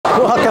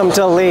Welcome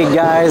to League,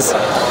 guys.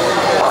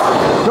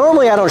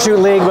 Normally I don't shoot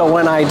League, but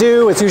when I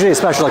do, it's usually a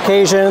special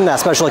occasion. That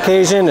special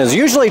occasion is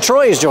usually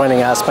Troy's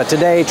joining us, but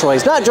today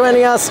Troy's not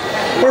joining us.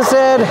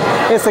 Instead,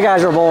 it's the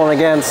guys we're bowling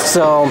against.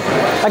 So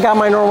I got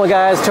my normal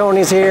guys.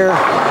 Tony's here.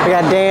 We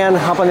got Dan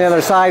up on the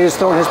other side who's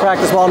throwing his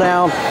practice ball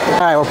now. All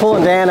right, we're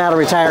pulling Dan out of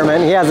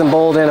retirement. He hasn't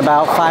bowled in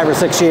about 5 or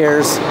 6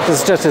 years.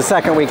 This is just his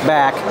second week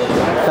back.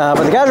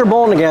 But the guys we're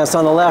bowling against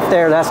on the left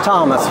there, that's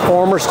Thomas,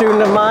 former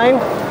student of mine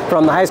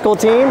from the high school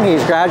team.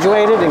 He's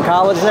graduated in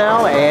college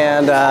now,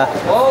 and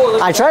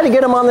I tried to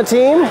get him on the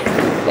team,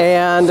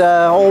 and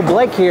old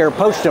Blake here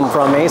poached him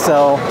from me,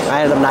 so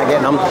I ended up not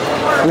getting him.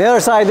 On the other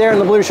side there in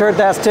the blue shirt,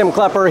 that's Tim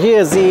Klepper. He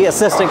is the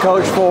assistant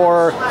coach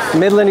for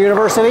Midland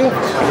University.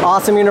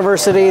 Awesome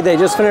university. They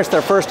just finished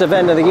their first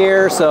event of the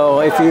year,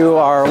 so if you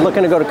are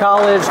looking to go to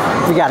college,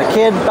 if you got a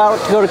kid about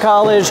to go to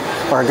college,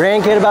 or a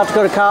grandkid about to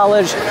go to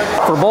college,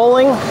 for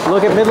bowling,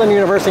 look at Midland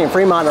University in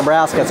Fremont,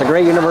 Nebraska. It's a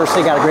great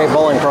university, got a great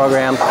bowling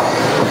program.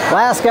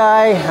 Last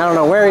guy, I don't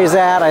know where he's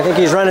at. I think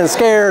he's running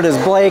scared, is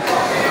Blake.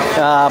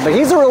 But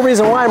he's the real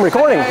reason why I'm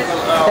recording.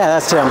 Yeah,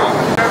 that's Tim.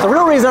 The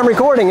real reason I'm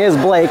recording is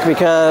Blake,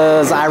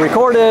 because I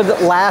recorded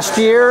last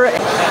year.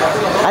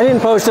 I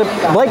didn't post it.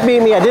 Blake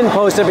beat me. I didn't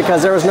post it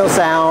because there was no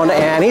sound,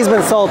 and he's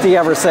been salty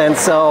ever since.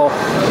 So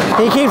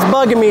he keeps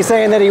bugging me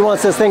saying that he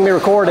wants this thing to be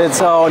recorded.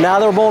 So now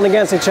they're bowling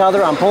against each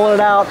other. I'm pulling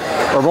it out.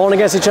 We're bowling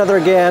against each other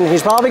again.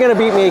 He's probably going to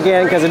beat me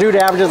again because the dude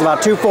averages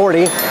about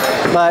 240.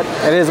 But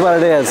it is what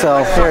it is.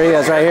 So here he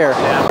is right here.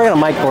 We're going to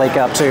mic Blake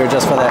up too,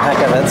 just for the heck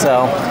of it.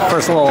 So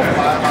first little...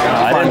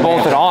 I didn't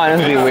bolt it on.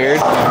 It'd be weird.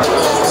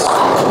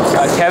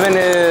 Kevin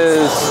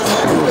is...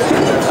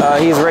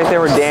 he's right there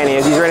where Danny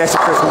is. He's right next to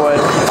Chris Wood.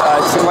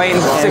 Lane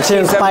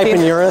 16, 17. Pipe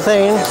and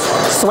urethane.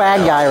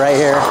 Swag guy right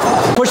here.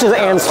 Pushes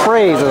and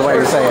sprays is what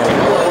you're saying.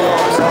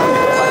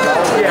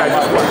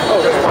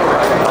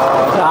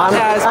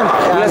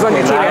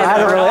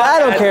 I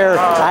don't care.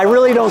 I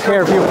really don't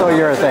care if you throw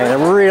urethane. I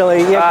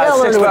really, yeah,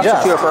 $6 to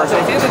adjust.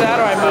 I did that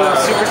or I moved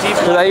super deep.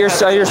 So that yours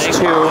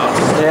 2.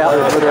 Yeah.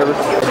 Whatever.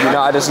 You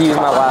know, I just used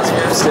my last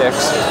 6.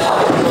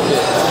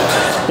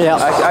 Yeah.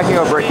 I can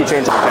go break you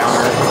change it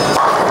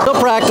down. Still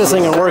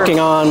practicing and working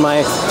on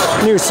my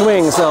new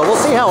swing, so we'll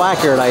see how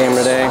accurate I am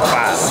today.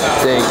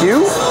 Thank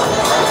you.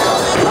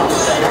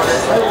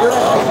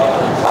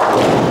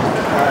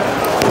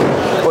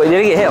 Wait,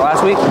 did he get hit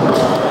last week?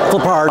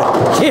 Flip hard.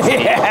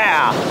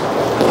 Yeah!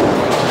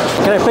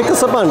 Can I pick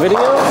this up on video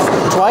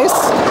twice?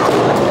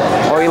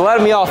 Oh, you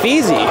let me off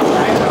easy.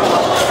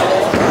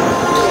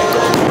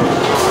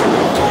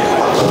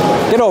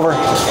 Get over.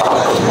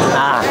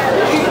 Ah,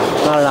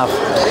 not enough.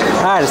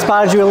 All right, I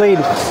spotted you a lead.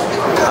 All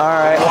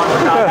right.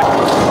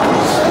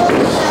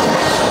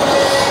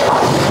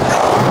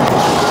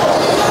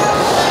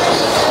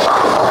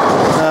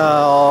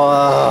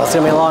 Oh, it's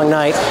gonna be a long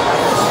night.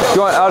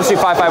 You want? I'll just do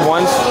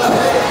 5-5-1s.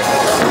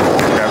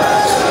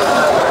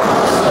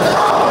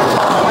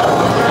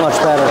 Much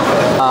better.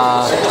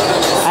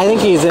 I think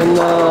he's in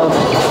the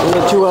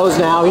 2-0s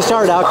now. He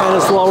started out kind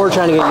of slower,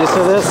 trying to get used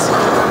to this,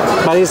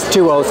 but he's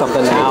 2-0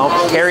 something now.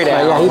 Carry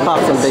down. Yeah, he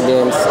popped some big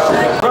games.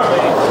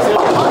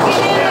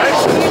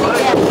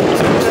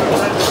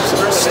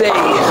 Stay.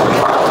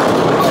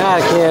 Ah,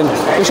 kid.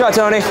 Good shot,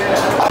 Tony.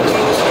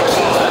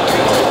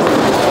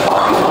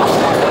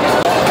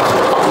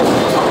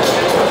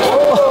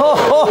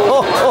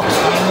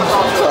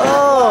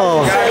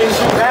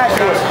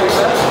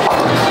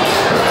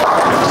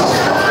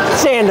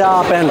 Stand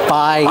up and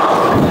fight.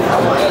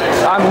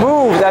 I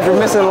moved after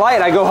missing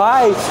light. I go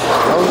high.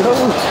 Oh no.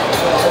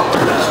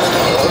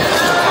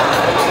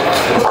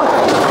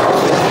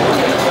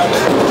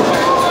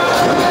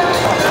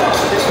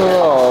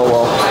 Oh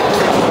well.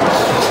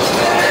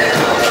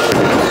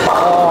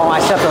 Oh, I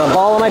stepped on a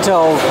ball on my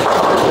toe.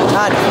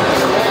 God,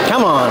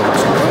 come on.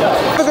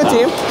 A good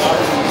team.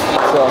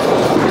 So.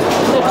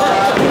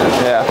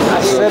 Yeah.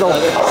 Fiddle.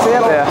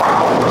 Yeah.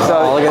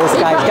 So Oh, look at this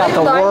guy. He's got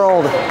the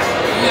world.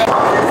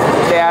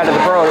 Stay out of the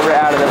pro, we're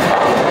out of them.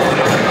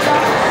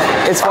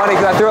 It's funny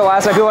because I threw it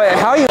last night. People are like,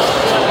 how are you?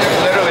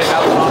 Literally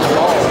nothing on the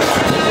ball.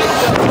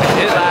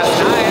 Did last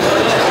night.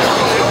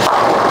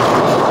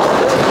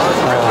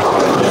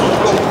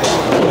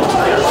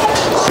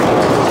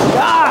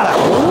 God,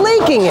 I'm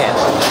leaking it.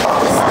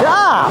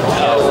 Stop.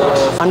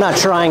 I'm not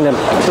trying to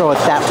throw it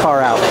that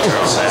far out.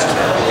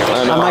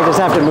 I might just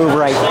have to move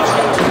right.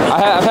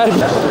 I've had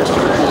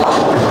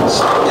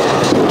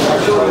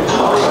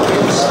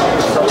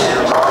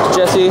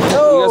Jesse, you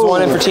guys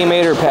want in for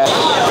teammate or Pat?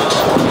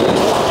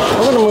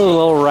 I'm going to move a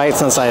little right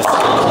since I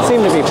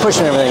seem to be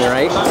pushing everything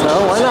right.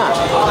 So why not?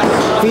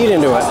 Feed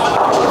into it.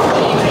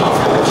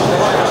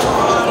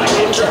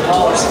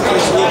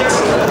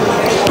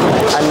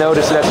 I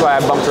noticed that's why I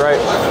bumped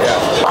right.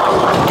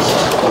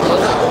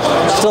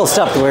 Still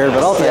stuffed weird,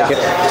 but I'll take it.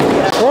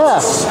 Yeah.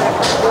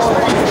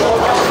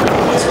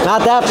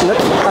 Not that,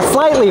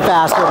 slightly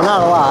faster, but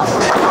not a lot.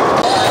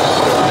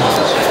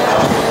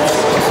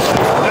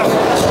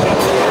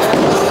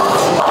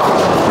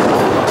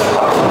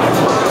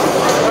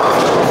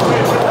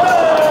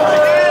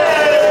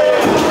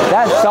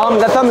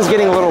 That thumb is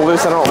getting a little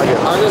loose. I don't like it.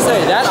 I was gonna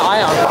say that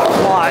ion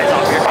flies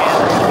off your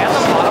hand. At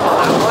the bottom of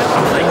that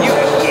one, like you,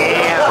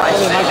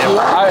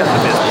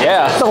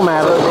 yeah. Don't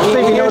matter.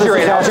 You notice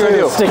right now. What you gonna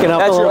do? Sticking up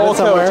That's a your little old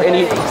bit somewhere. coach, and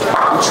you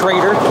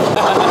traitor.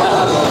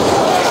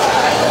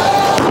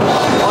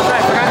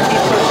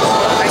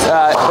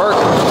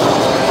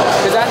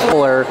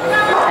 Burke.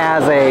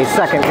 As a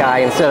second guy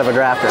instead of a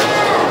drafter.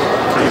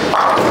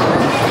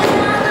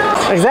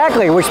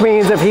 Exactly, which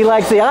means if he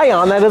likes the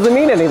ion, that doesn't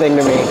mean anything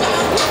to me.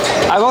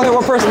 I've only had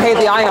one person hate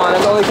the ion,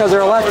 that's only because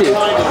they're a lefty.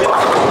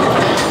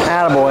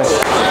 Attaboy.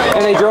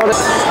 And they drilled it.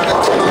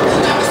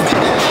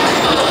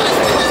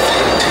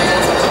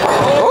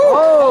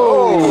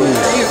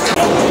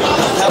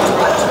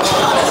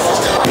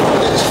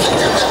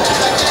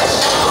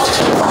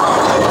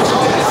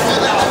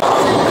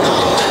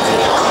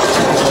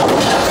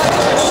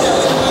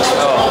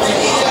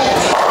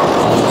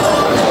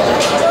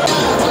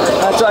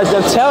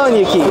 I'm telling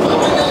you, Keith.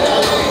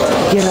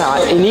 Get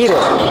out. You need it.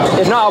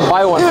 If not, I'll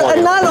buy one for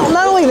you. Not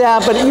only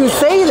that, but you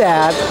say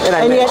that,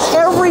 and yet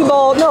every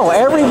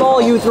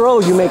ball you throw,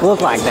 you make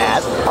look like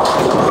that.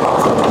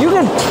 You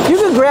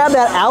could grab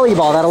that alley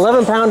ball, that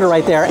 11-pounder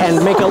right there,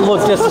 and make it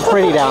look just as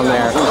pretty down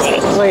there.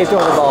 That's the way you throw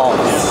the ball.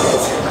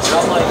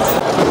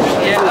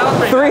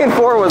 3 and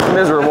 4 was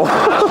miserable.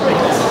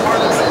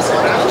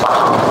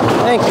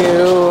 Thank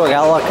you. I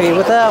got lucky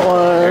with that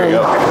one. There you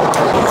go.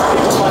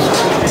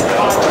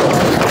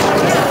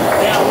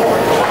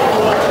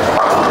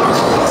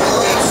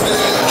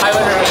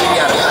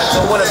 So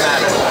it wouldn't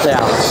matter.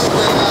 Yeah.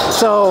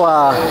 So,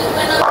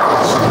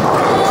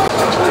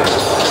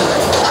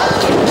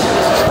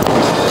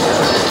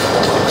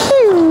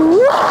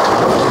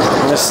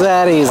 it's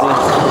that easy.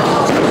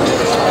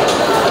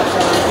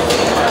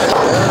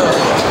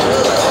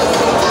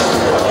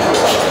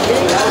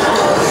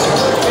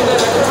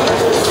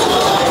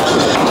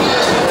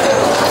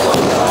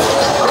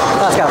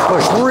 That's got to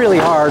push really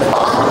hard.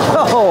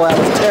 Oh, that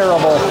was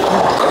terrible.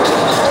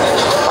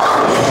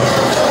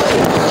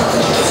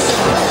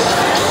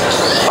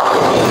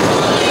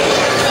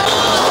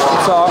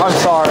 I'm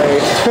sorry.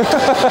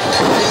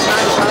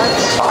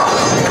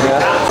 Yeah.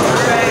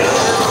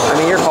 I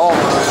mean, your call. We'll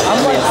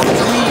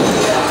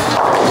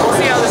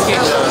see how this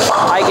game goes.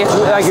 I guess,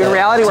 like in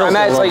reality, where I'm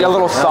at, it's like a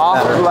little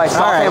soft. Like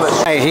soft. All right. But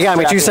Hey, he got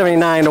me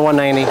 279 to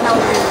 190.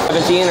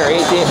 17 or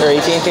 18 or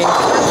 18.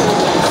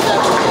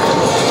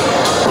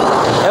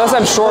 Unless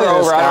I'm short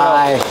over, I don't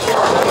know.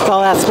 It's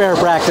all that spare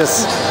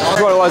practice.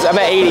 That's what it was. I'm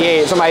at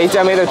 88, so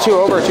I'm either 2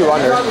 over or 2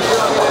 under.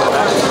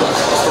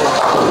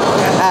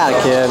 Ah,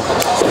 kid.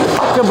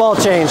 Good ball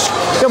change.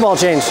 Good ball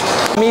change.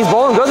 I mean, he's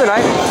bowling good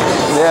tonight.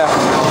 Yeah.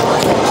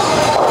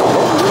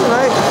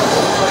 Right.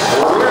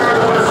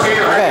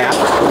 Okay.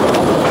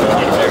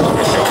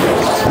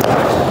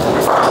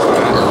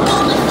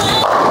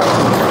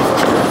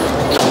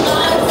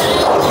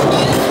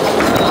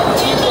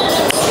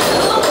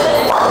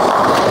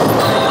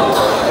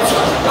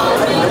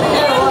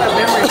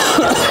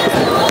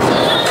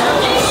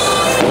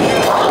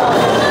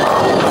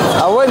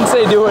 I wouldn't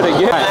say do it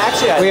again.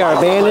 We are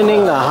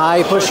abandoning the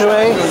high push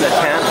away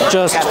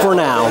just for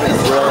now.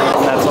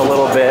 That's a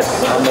little bit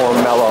more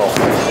mellow.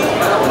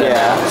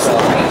 Yeah.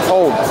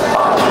 Hold.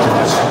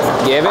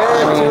 Give it.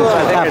 I mean,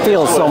 that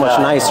feels so much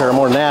nicer,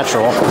 more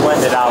natural.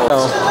 Blend it out.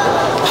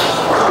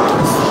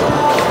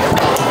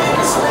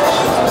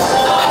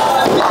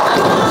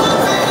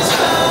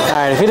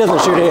 Alright, if he doesn't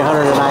shoot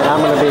 800 tonight,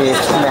 I'm going to be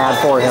mad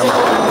for him.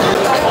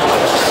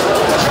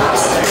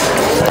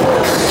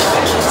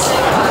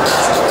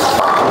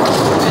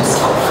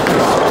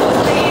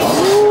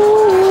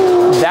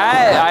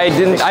 I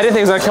didn't think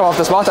it was gonna come off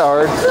the spot that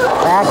hard.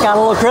 That got a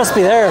little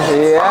crispy there.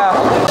 Yeah.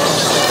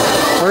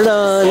 We're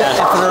done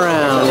effing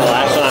around.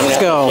 Let's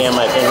go.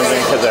 My fingers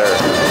in because the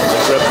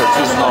grips are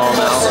too small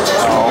now.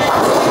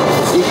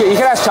 You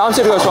could ask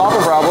Thompson to go swap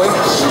him probably.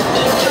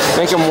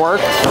 Make him work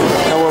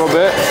a little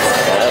bit.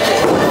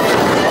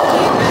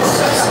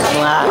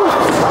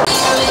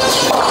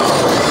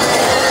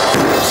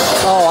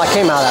 Oh, I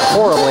came out of that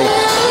horribly.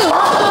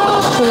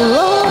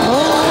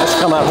 I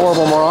should come out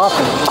horrible more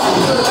often.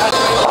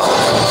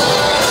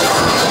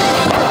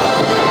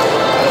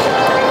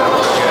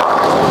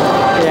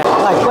 Yeah,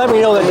 like let me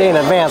know that day in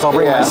advance. I'll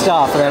bring my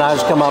stuff, and then I'll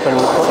just come up and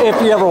if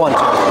you ever want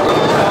to.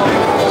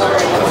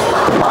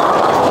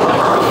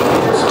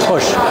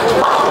 Push.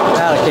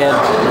 Out a kid.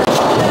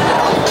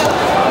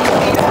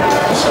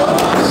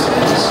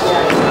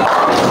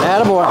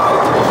 Attaboy.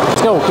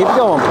 Let's go. Keep it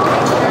going.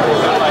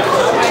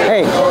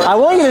 Hey, I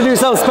want you to do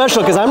something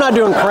special because I'm not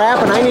doing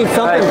crap and I need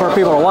something for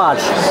people to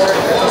watch.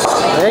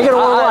 They ain't gonna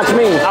want to watch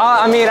me.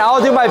 I mean,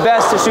 I'll do my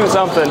best to shoot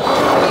something.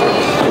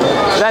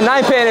 That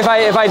 9 pin, if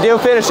I do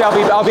finish,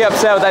 I'll be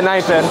upset with that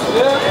 9 pin.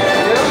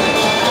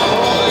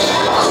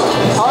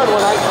 Hard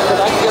when I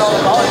can get all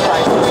the college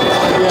prices.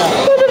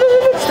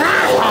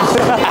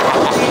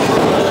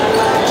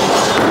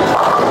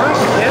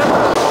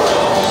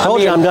 I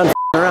told you I'm done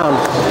around.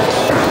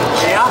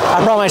 Yeah?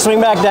 I brought my swing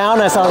back down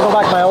and I said I'll go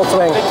back to my old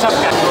swing. Tough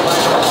guy.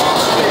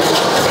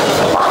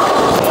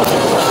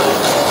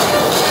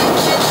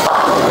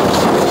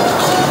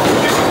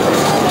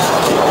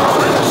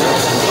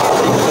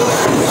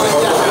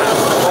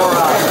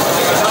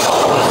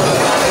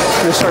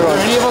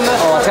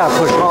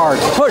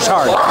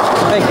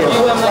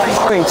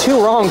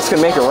 2 wrongs can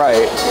make it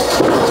right.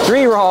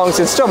 3 wrongs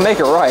can still make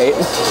it right.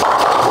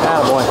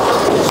 Attaboy.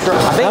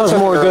 I think that was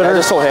more good. I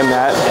just told him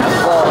that.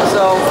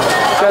 So,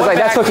 because like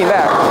that's looking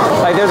back.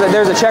 Like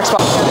there's a check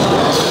spot.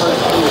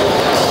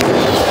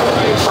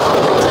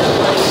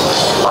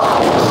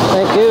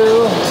 Thank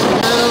you.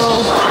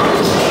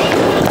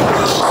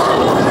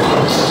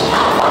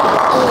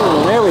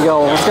 There we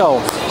go. Let's go.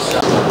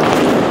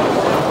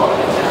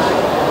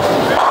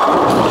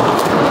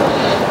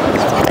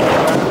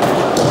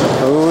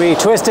 Ooh, we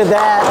twisted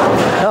that.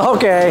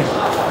 Okay.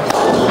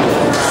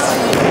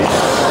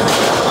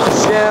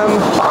 Jim.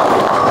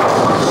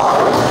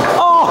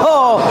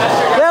 Oh,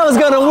 that was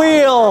gonna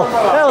wheel.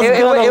 That was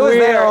gonna wheel. It was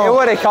there. It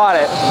would have caught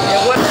it.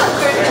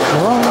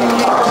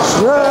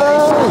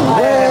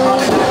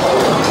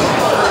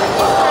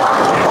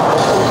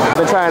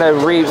 Been trying to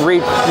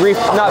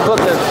not book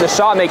the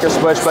shot maker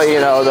switch, but you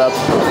know the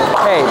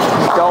hey,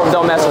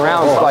 don't mess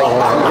around. Like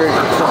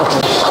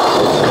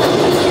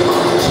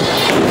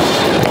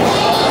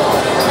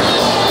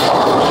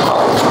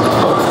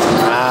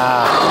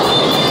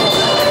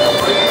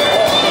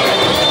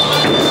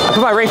I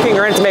put my ring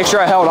finger in to make sure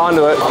I held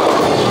onto it.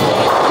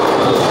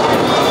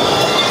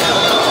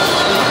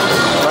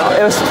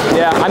 It was,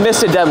 yeah, I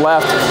missed it dead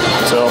left.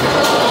 So.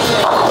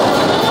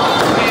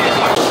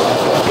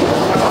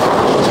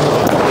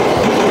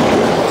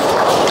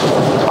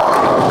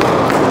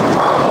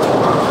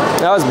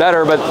 That was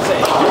better, but.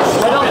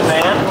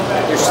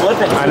 You're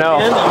slipping. I know.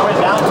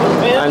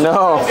 I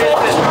know.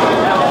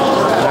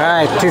 All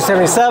right,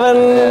 277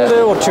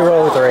 to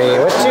 203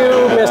 with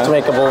 2 missed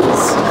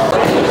makeables.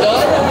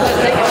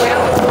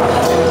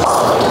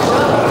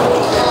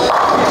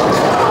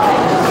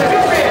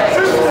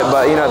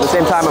 But you know, at the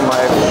same time, I'm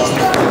like.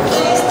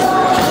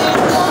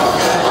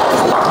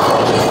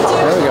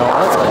 There we go.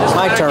 It's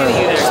my turn.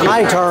 It's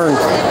my turn.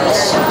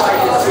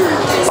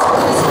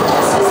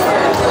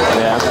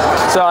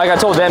 So like I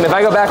told them, if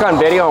I go back on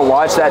video and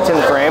watch that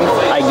 10th frame,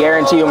 I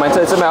guarantee you my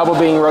elbow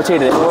being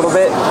rotated a little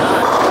bit,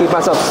 keep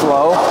myself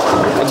slow,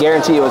 I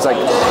guarantee you it's like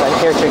a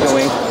hair chicken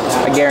wing.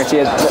 I guarantee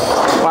it.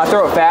 When I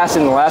throw it fast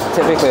in the left,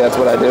 typically that's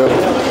what I do.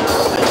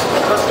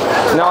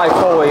 Not like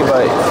fully,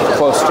 but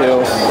close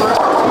to.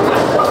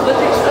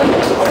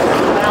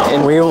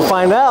 And we will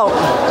find out.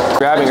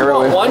 Grabbing it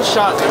really. One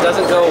shot that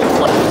doesn't go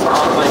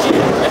off my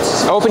knee.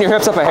 Open your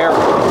hips up a hair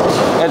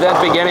at the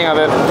beginning of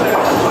it.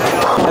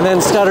 And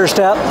then stutter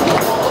step.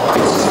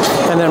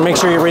 And then make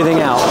sure you're breathing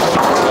out.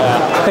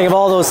 Yeah. Think of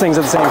all those things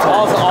at the same time.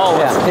 All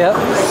yeah. Yep.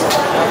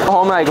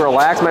 Home, like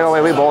relax, my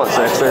way we bowl at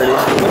 6:30,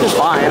 which is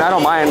fine. I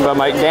don't mind, but I'm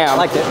like, damn.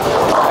 Liked it.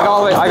 I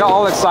got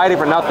all excited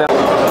for nothing.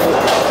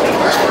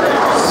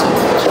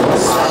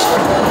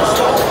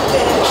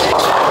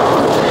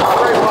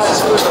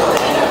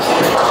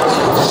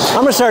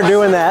 I'm gonna start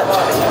doing that.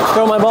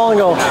 Throw my ball and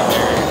go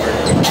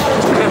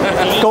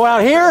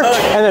out here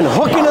and then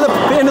hook into the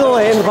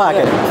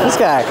pocket. This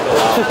guy.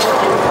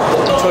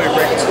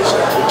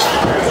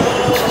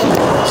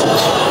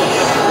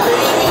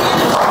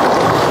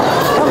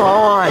 Come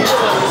on.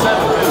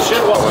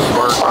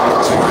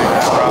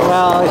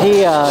 Well,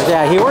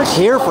 he worked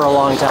here for a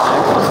long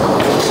time.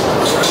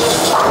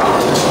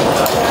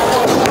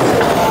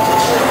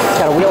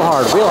 Gotta wheel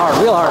hard, wheel hard,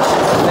 wheel hard.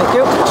 Thank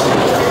you.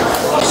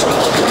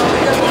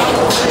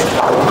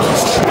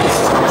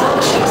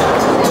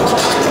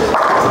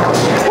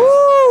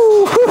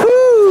 Woo!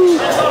 Woo-hoo!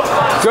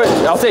 Good.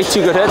 I'll take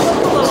 2 good hits.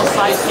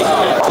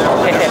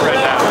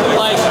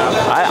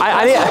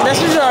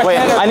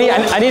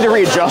 I need to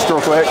readjust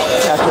real quick.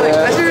 After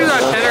that. Messengers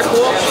on 10 are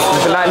cool.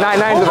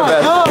 Nines are the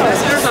best.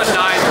 Messengers on 9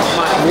 are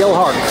fun. Real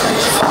hard.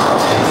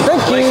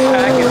 Thank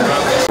you.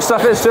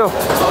 Stuff is too.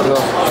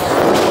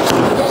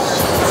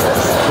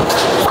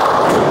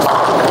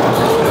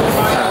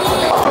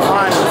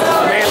 On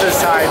Amanda's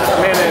side,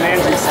 Amanda and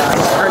Angie's side,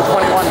 turned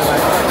 21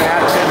 tonight. They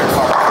had a dinner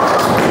call.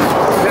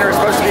 Dinner was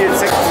supposed to be at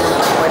 6.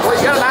 Like, well,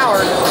 you got an hour.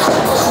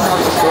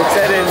 So it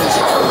said in,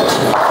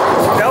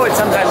 you know, it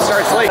sometimes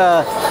starts late.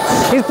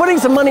 He's putting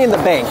some money in the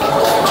bank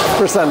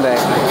for Sunday.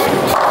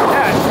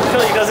 Yeah,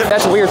 until he doesn't.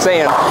 That's a weird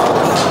saying.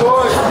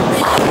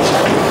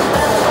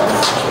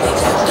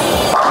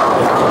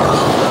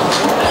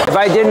 If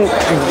I didn't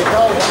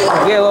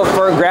get a little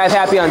further, grab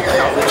happy on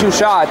 2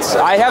 shots,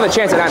 I'd have a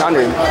chance at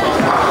 900.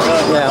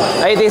 Yeah.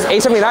 I hit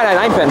 879 at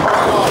 9 pin.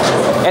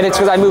 And it's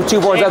because I moved 2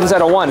 boards up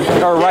instead of 1.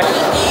 Or right.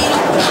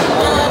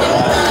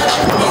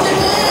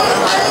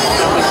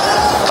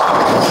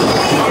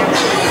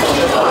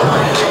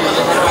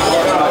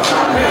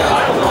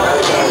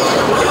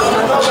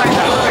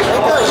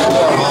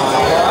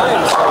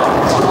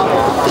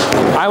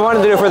 I wanted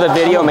to do it for the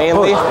video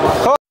mainly.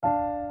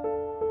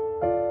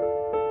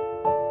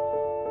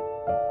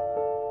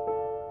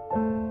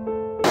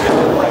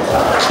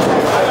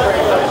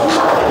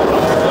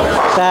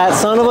 That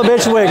son of a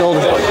bitch wiggled.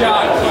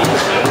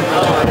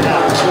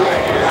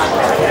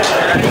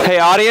 Hey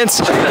audience,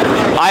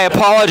 I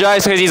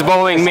apologize because he's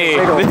bullying me.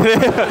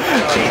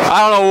 I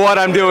don't know what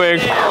I'm doing.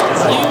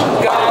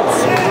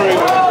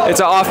 It's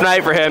an off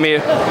night for him,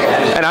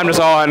 and I'm just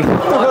on. I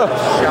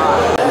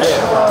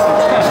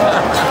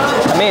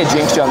may have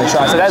jinxed you on the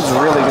shot, so that's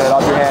really good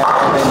off your hand.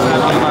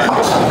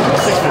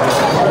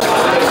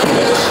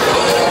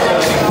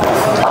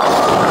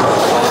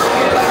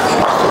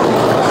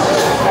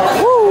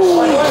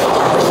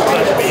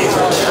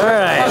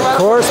 Alright, of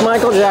course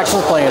Michael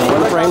Jackson's playing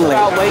one frame late.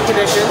 Late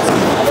conditions.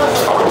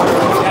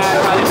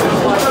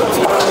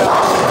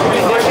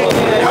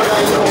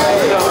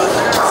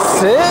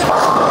 Sit.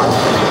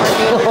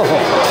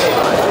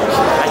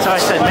 That's how I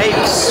said maybe.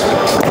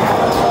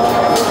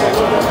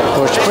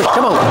 Push, push,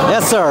 come on.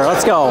 Yes, sir.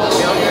 Let's go.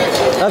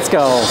 Let's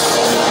go.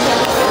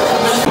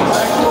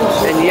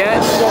 And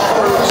yet,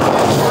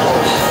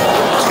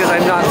 it's because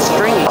I'm not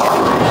stringing it.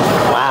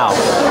 Wow.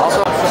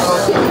 Also,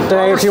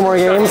 Today, 2 more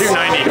games.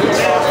 290.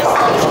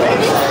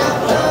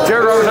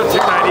 Jared Roberts up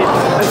 290.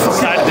 Let's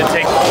decided to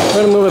take. I'm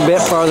going to move a bit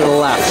farther to the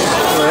left.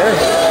 There.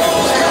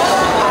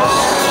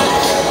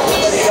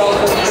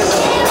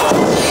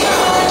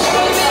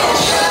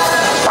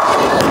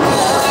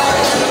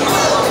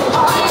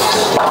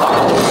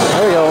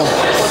 There we go.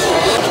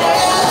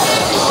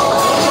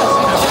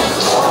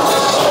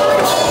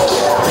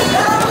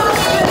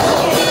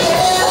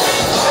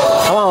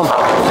 Come on.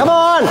 Come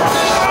on!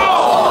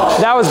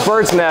 That was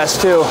bird's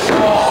nest too.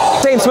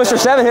 Same Swisher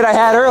 7 hit I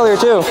had earlier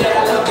too.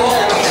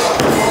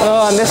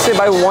 Oh, I missed it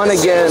by 1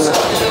 again.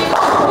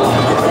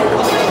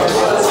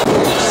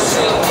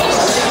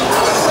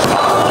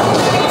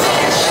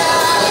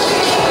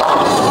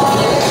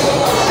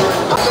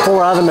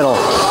 Four out of the middle.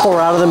 4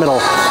 out of the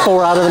middle.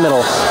 4 out of the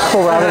middle.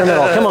 4 out of the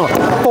middle. Come on.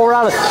 4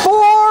 out of 4! 4!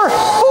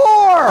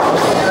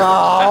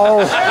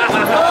 Oh.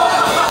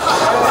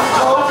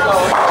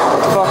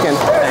 Fucking.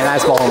 Hey,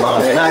 nice ball,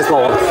 man. Nice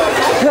ball.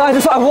 I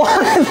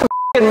wanted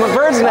the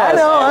bird's nest.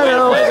 I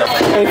know.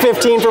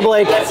 815 for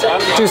Blake.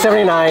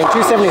 279,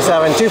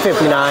 277,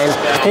 259.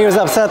 He was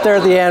upset there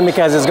at the end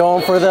because he's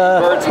going for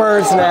the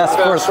bird's nest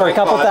for a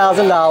couple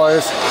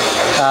 $1,000.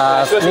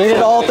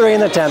 Needed all 3 in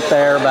the 10th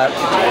there, but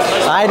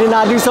I did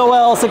not do so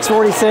well.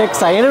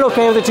 646. I ended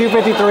okay with the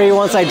 253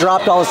 once I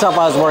dropped all the stuff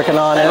I was working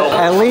on. And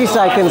at least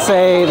I can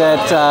say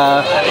that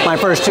my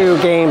first 2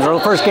 games, or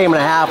the first game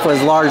and a half,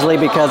 was largely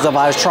because of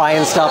I was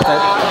trying stuff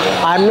that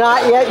I'm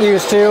not yet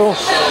used to.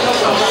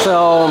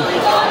 So, I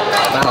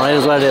don't know, it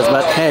is what it is.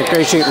 But hey,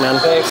 great shooting, man.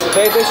 Thanks for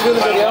doing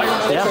the video.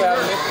 Yeah.